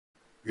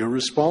Your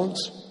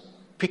response,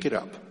 pick it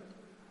up.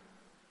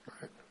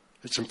 Right?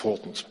 It's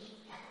important.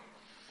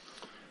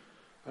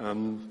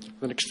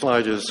 The next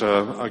slide is,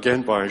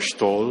 again, by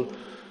Stoll.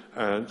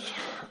 And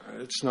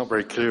it's not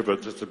very clear,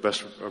 but it's the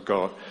best I've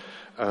got.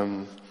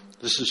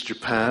 This is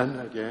Japan,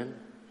 again,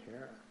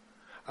 here.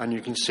 And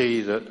you can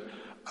see that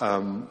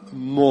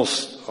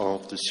most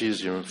of the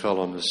cesium fell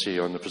on the sea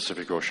on the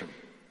Pacific Ocean.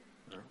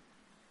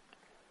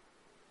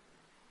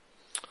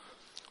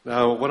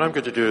 Now, what I'm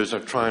going to do is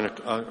I'm trying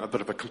a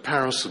bit of a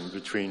comparison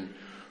between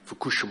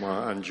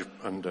Fukushima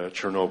and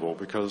Chernobyl,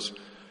 because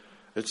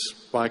it's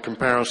by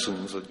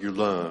comparisons that you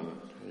learn.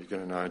 You get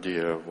an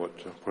idea of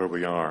where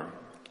we are,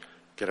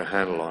 get a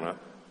handle on it.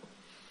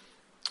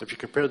 If you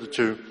compare the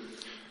two,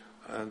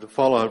 the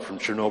fallout from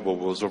Chernobyl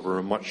was over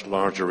a much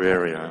larger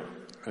area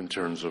in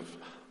terms of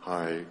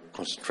high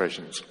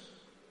concentrations.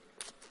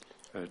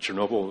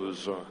 Chernobyl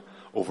was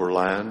over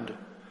land,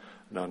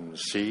 not in the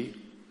sea,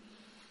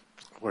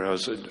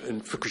 whereas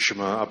in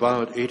Fukushima,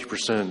 about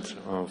 80%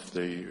 of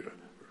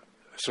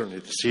certainly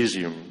the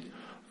cesium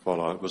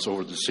fallout was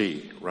over the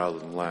sea rather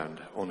than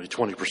land, only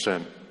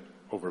 20%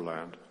 over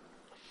land.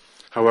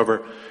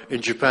 However,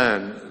 in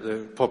Japan,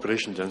 the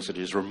population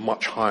densities were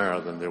much higher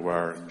than they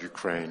were in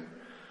Ukraine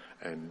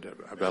and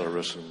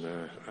Belarus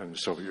and the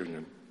Soviet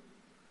Union.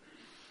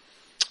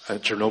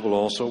 At Chernobyl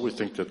also, we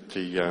think that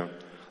the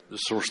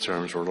source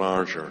terms were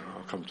larger.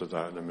 I'll come to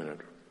that in a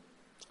minute.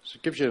 So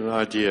it gives you an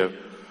idea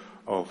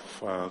of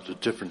the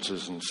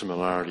differences and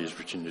similarities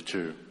between the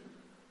two.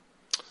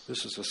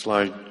 This is a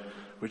slide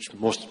which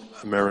most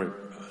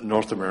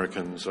North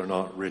Americans are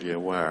not really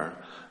aware,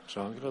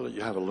 so I'm going to let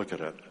you have a look at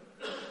it.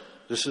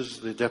 This is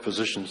the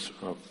depositions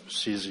of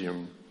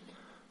cesium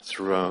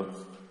throughout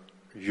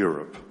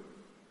Europe.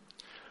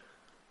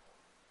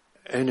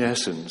 In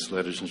essence,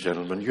 ladies and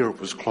gentlemen, Europe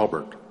was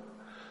clobbered.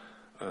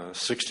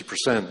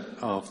 60%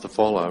 of the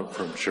fallout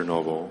from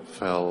Chernobyl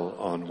fell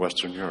on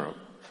Western Europe.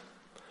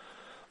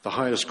 The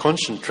highest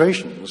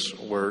concentrations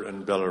were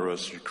in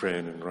Belarus,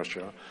 Ukraine, and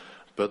Russia,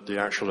 but the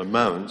actual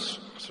amounts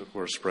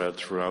were spread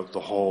throughout the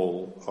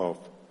whole of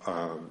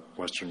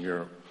Western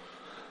Europe.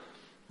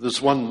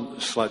 There's one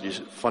slightly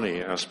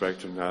funny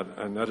aspect in that,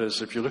 and that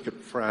is if you look at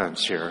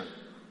France here,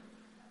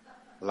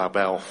 La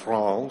Belle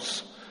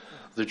France,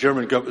 the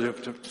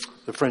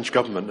French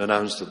government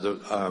announced that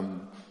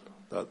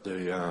the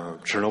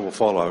Chernobyl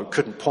fallout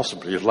couldn't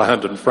possibly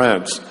land in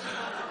France.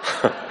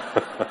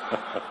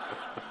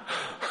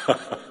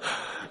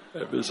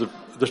 It was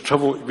the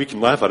trouble. We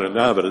can laugh at it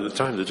now, but at the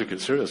time they took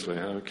it seriously.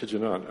 I kid you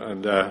not.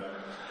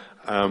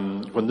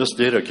 And when this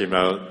data came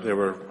out, they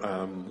were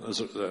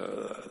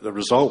the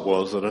result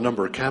was that a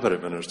number of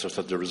cabinet ministers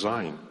had to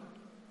resign.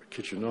 I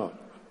kid you not.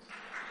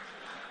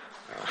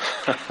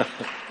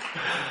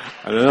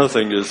 And another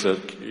thing is that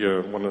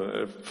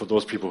for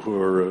those people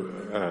who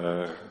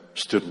are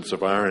students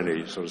of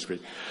irony, so to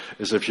speak,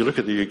 is if you look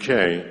at the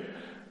UK.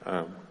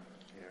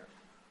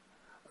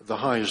 The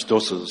highest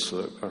doses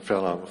that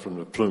fell out from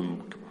the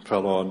plume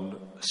fell on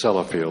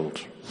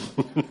Sellafield.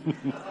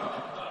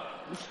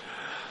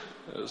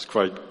 It was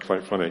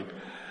quite funny.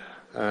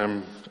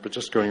 But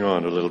just going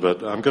on a little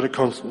bit, I'm going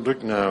to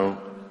look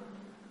now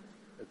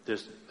at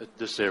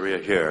this area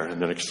here in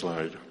the next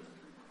slide.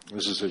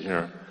 This is it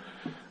here.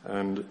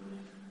 And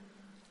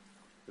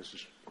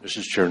this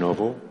is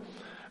Chernobyl.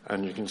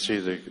 And you can see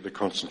the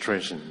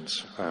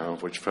concentrations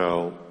which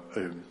fell.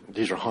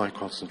 These are high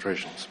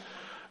concentrations.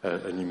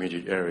 In the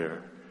immediate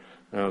area.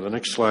 Now, the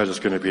next slide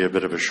is going to be a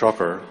bit of a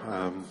shocker,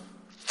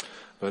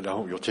 but I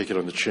hope you'll take it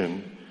on the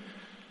chin.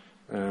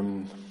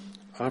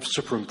 I've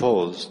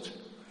superimposed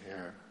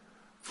here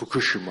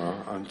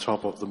Fukushima on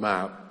top of the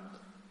map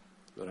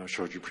that I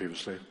showed you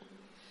previously.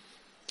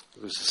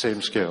 It's the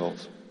same scale,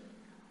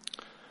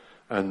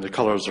 and the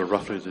colors are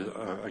roughly,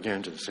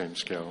 again, to the same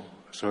scale.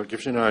 So it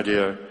gives you an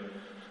idea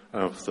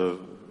of the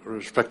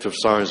respective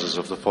sizes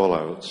of the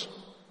fallouts.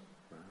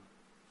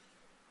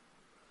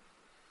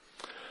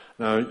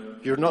 Now,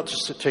 you're not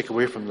to take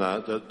away from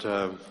that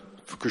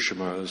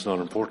Fukushima is not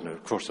important.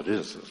 Of course it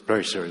is. It's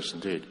very serious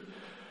indeed.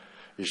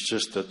 It's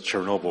just that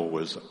Chernobyl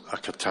was a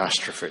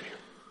catastrophe.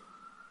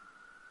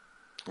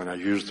 And I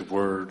use the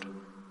word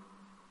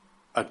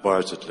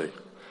advisedly.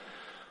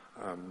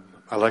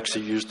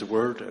 Alexei used the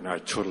word, and I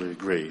totally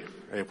agree.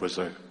 It was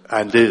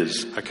and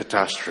is a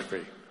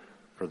catastrophe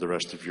for the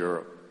rest of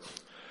Europe.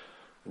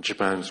 And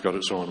Japan's got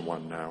its own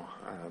one now.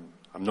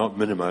 I'm not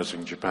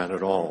minimizing Japan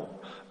at all.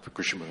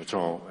 Fukushima at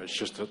all. It's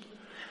just that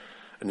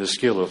in the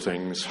scale of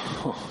things,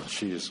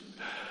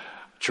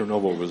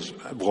 Chernobyl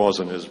was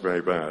and is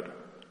very bad.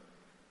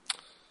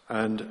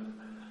 And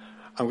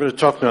I'm going to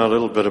talk now a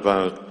little bit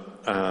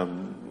about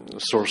the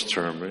source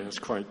term. It's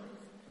quite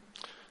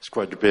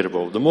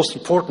debatable. The most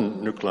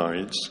important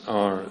nuclides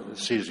are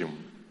cesium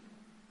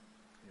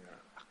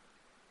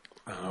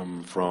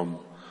from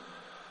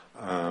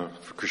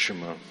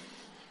Fukushima.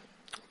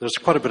 There's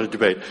quite a bit of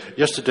debate.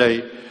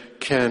 Yesterday,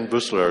 Ken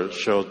Bussler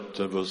showed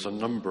there was a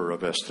number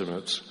of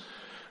estimates.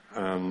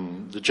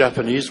 The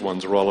Japanese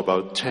ones are all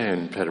about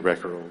 10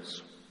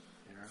 petabecquerels.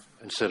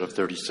 instead of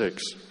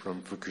 36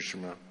 from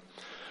Fukushima.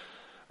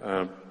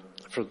 I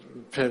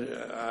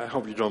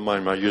hope you don't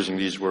mind my using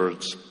these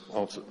words.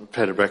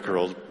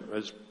 Pettabecquerel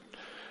is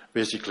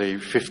basically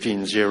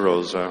 15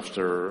 zeros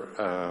after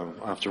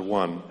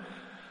one.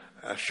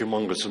 A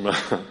humongous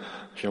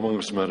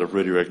amount of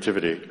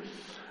radioactivity.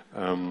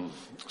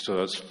 So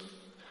that's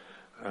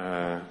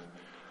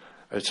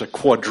it's a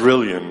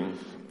quadrillion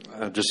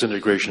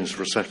disintegrations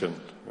per second.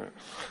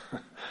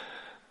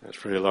 That's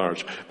pretty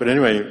large. But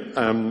anyway,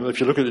 if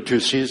you look at the two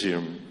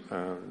cesium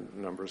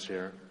numbers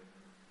here,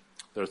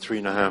 they're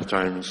 3.5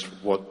 times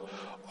what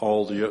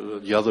all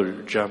the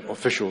other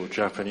official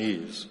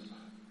Japanese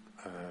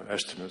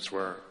estimates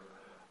were.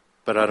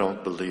 But I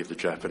don't believe the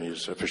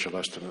Japanese official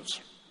estimates.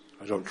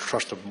 I don't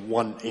trust them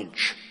 1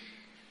 inch.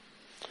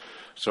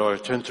 So I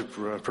tend to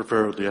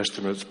prefer the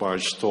estimates by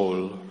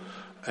Stoll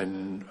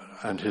and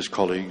his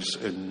colleagues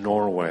in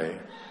Norway.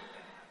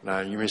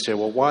 Now, you may say,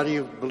 well, why do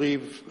you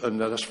believe, and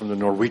that's from the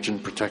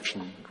Norwegian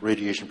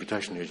Radiation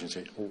Protection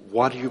Agency,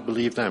 why do you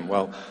believe them?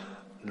 Well,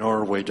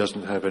 Norway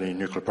doesn't have any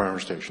nuclear power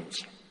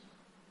stations.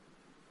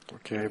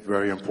 Okay,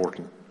 very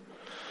important.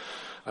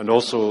 And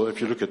also, if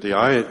you look at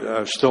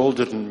the Stoll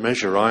didn't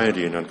measure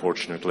iodine,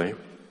 unfortunately.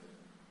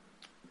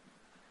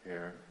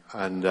 Here.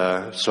 And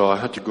so I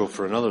had to go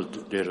for another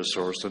data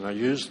source, and I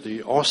used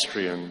the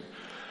Austrian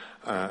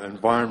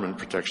Environment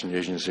Protection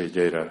Agency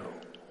data.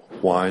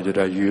 Why did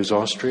I use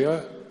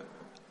Austria?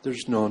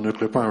 There's no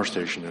nuclear power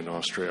station in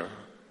Austria.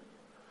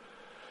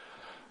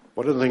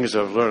 One of the things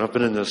I've learned, I've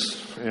been in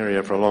this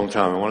area for a long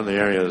time, and one of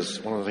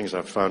the things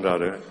I've found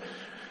out,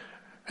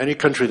 any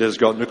country that's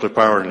got nuclear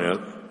power in it,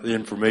 the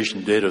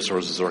information data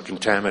sources are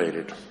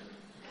contaminated.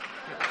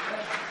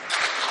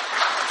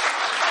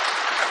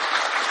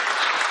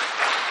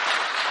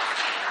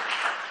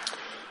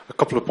 A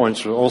couple of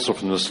points also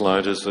from this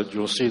slide is that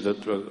you'll see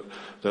that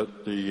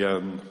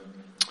the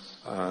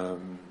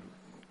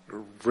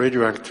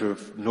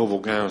radioactive noble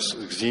gas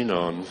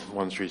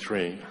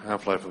xenon-133,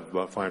 half-life of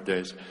about 5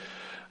 days,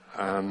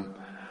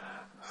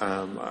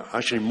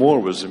 actually more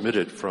was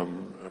emitted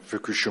from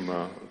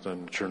Fukushima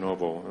than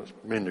Chernobyl,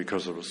 mainly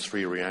because there was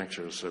 3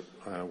 reactors that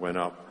went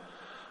up,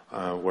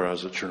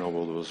 whereas at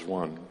Chernobyl there was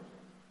 1.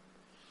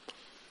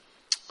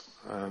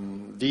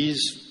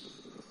 These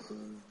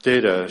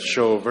data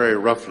show very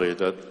roughly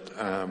that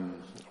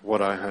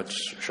what I had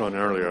shown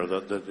earlier,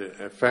 that the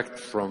effect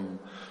from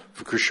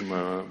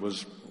Fukushima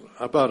was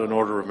about an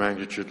order of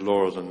magnitude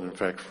lower than the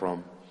effect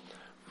from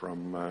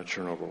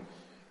Chernobyl.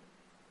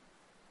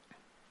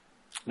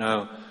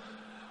 Now,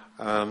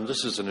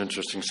 this is an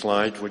interesting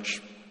slide,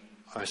 which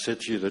I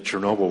said to you that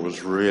Chernobyl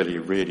was really,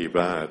 really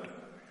bad.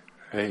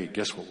 Hey,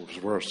 guess what was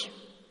worse?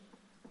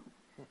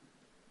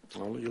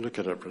 I'll let you look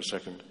at it for a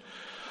second.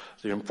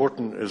 The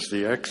important is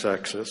the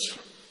x-axis,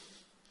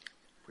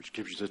 which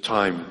gives you the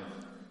time.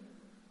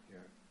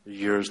 The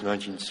years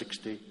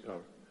 1960,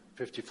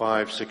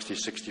 55, 60,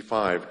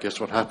 65. Guess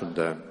what happened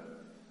then?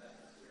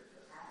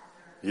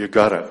 You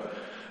got it.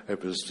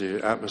 It was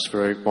the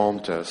atmospheric bomb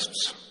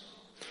tests.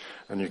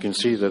 And you can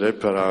see that it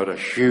put out a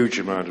huge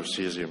amount of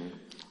cesium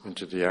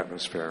into the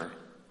atmosphere.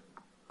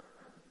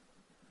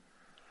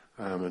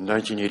 In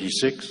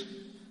 1986,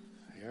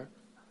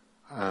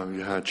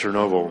 you had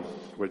Chernobyl,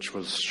 which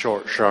was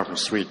short, sharp, and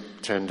sweet,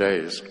 10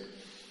 days,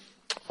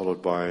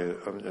 followed by,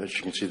 as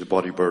you can see, the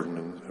body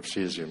burden of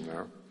cesium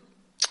there.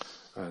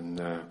 And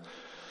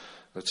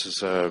this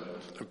is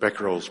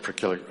becquerels per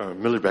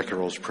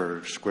millibecquerels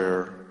per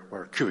square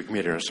or cubic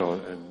meter or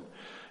so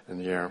in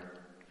the air.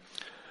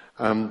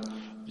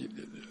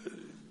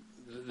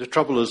 The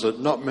trouble is that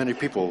not many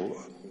people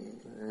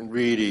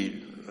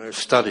really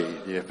study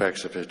the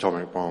effects of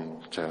atomic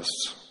bomb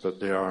tests, but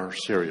they are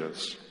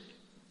serious.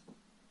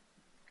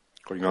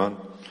 Going on.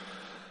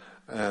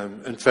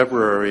 In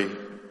February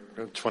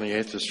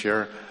 28th this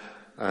year,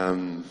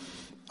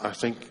 I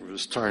think it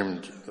was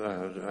timed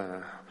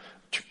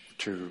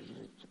to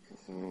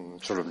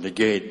sort of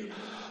negate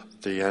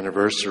the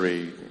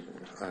anniversary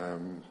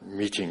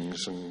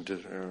meetings and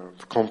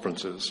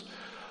conferences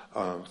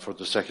for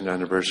the second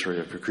anniversary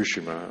of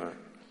Fukushima.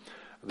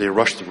 They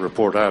rushed the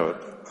report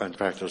out. In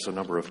fact, there's a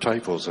number of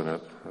typos in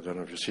it. I don't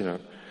know if you've seen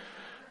it.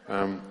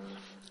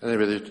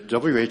 Anyway, the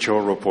WHO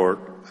report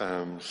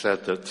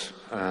said that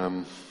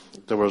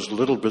there was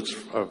little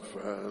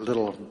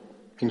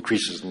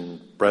increases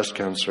in breast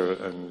cancer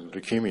and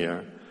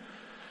leukemia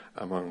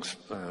amongst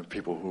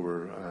people who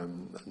were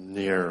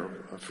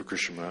near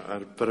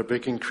Fukushima, but a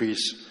big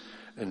increase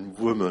in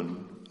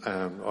women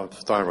of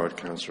thyroid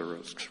cancer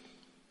risks.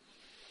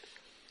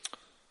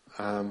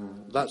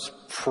 That's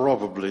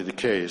probably the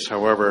case.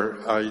 However,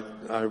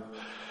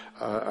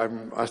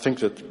 I think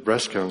that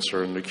breast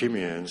cancer and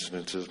leukemia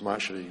incidences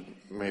actually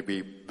may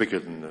be bigger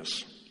than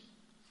this.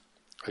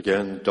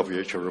 Again,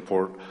 WHO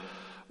report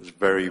was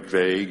very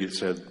vague. It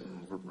said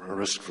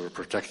risk for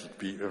predicted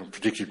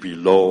to be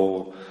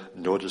low,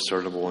 no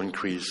discernible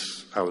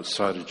increase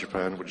outside of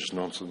Japan, which is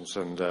nonsense,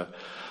 and a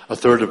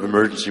third of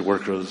emergency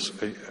workers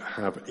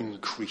have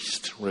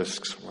increased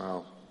risks.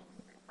 Wow.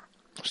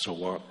 So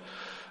what?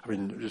 I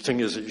mean, the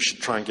thing is that you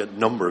should try and get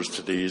numbers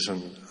to these,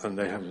 and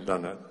they haven't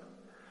done it.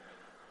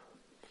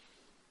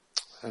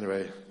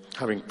 Anyway,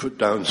 having put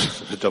down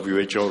the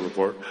WHO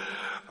report,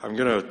 I'm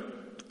going to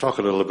talk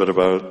a little bit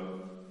about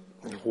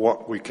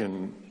what we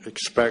can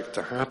expect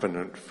to happen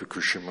at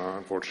Fukushima,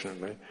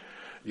 unfortunately,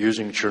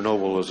 using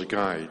Chernobyl as a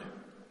guide.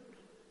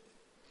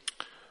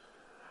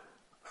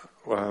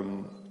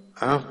 In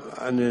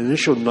the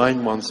initial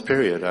 9-month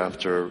period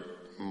after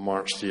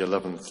March the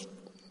 11th,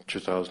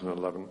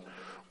 2011,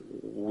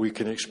 we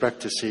can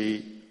expect to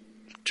see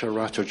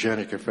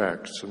teratogenic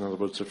effects, in other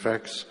words,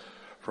 effects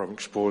from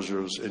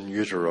exposures in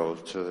utero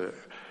to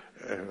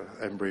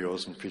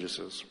embryos and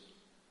fetuses,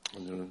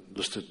 and they're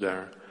listed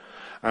there.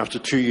 After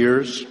 2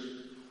 years,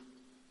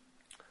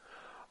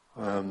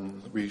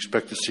 we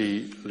expect to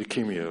see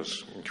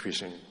leukemias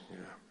increasing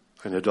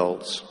in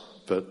adults,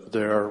 but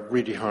they're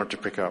really hard to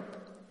pick up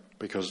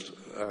because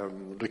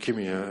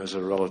leukemia is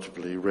a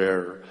relatively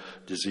rare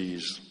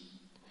disease.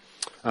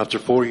 After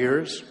 4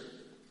 years,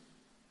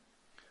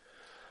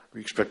 we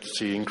expect to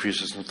see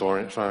increases in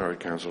thyroid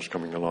cancers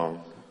coming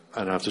along.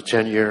 And after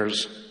 10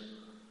 years,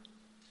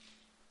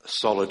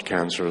 solid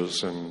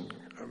cancers and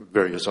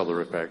various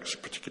other effects,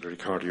 particularly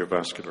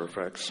cardiovascular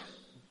effects.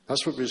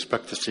 That's what we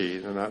expect to see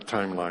in that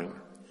timeline.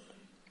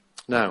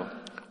 Now,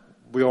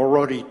 we're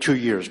already 2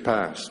 years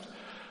past.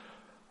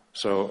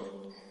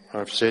 So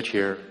I've said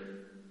here,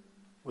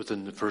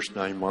 within the first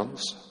 9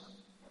 months,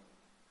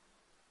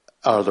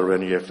 are there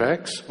any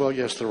effects? Well,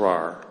 yes, there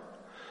are.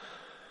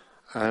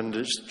 And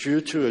it's due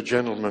to a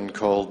gentleman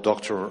called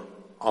Dr.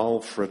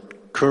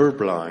 Alfred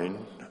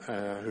Körblein,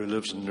 who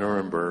lives in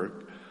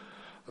Nuremberg,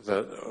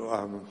 that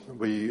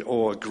we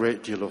owe a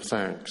great deal of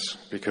thanks,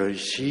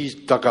 because he's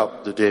dug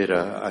up the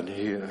data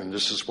and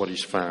this is what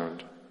he's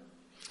found.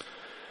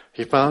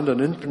 He found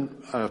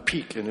a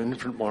peak in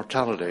infant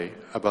mortality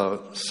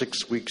about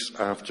 6 weeks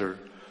after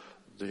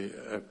the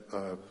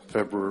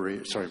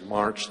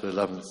March the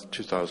 11th,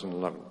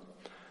 2011.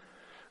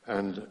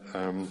 And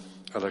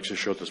Alexa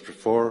showed this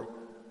before,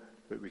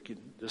 but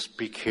this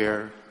peak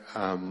here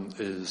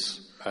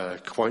is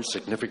quite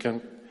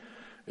significant.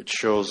 It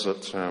shows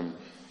that, I'll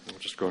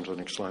just go on to the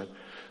next slide.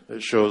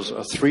 It shows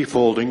a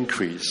 3-fold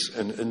increase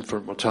in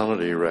infant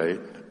mortality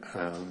rate,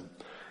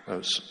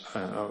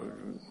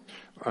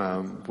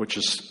 which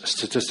is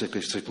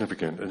statistically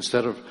significant.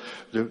 Instead of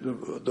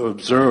the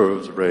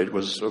observed rate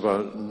was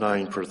about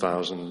 9 per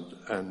 1,000,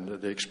 and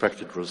the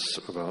expected was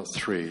about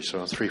 3, so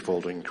a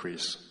 3-fold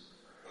increase.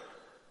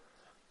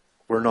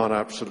 We're not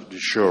absolutely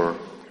sure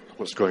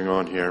what's going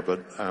on here,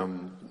 but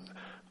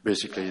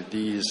basically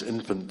these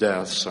infant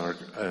deaths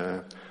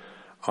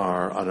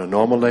are an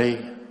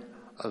anomaly.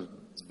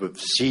 We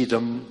see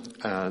them,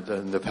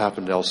 and they've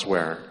happened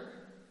elsewhere.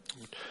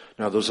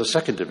 Now, there's a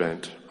second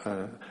event,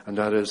 and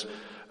that is,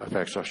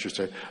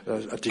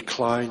 a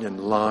decline in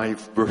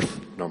live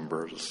birth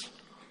numbers.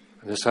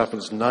 And this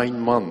happens 9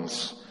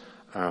 months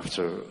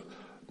after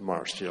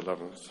March the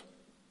 11th.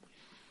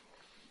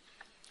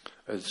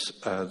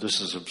 This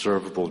is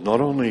observable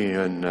not only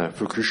in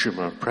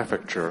Fukushima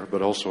Prefecture,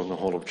 but also in the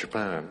whole of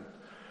Japan.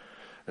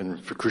 In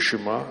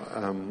Fukushima,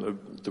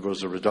 there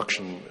was a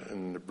reduction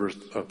in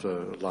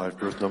the live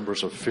birth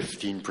numbers of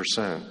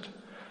 15%.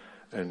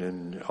 And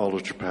in all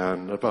of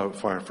Japan, about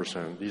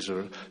 5%. These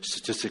are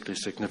statistically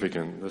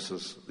significant.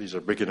 These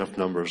are big enough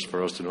numbers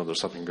for us to know there's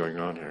something going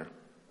on here.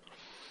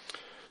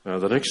 Now,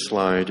 the next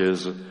slide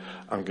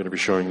I'm going to be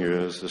showing you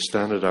is the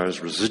standardized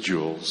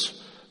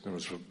residuals.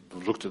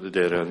 We've looked at the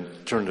data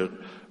and turned it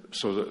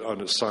so that on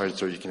its side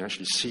so you can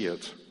actually see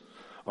it,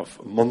 of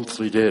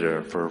monthly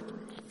data for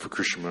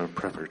Fukushima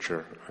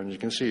Prefecture. And you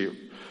can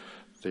see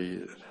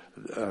the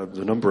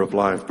number of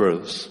live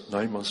births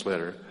 9 months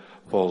later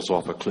falls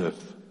off a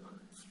cliff.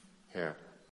 Here.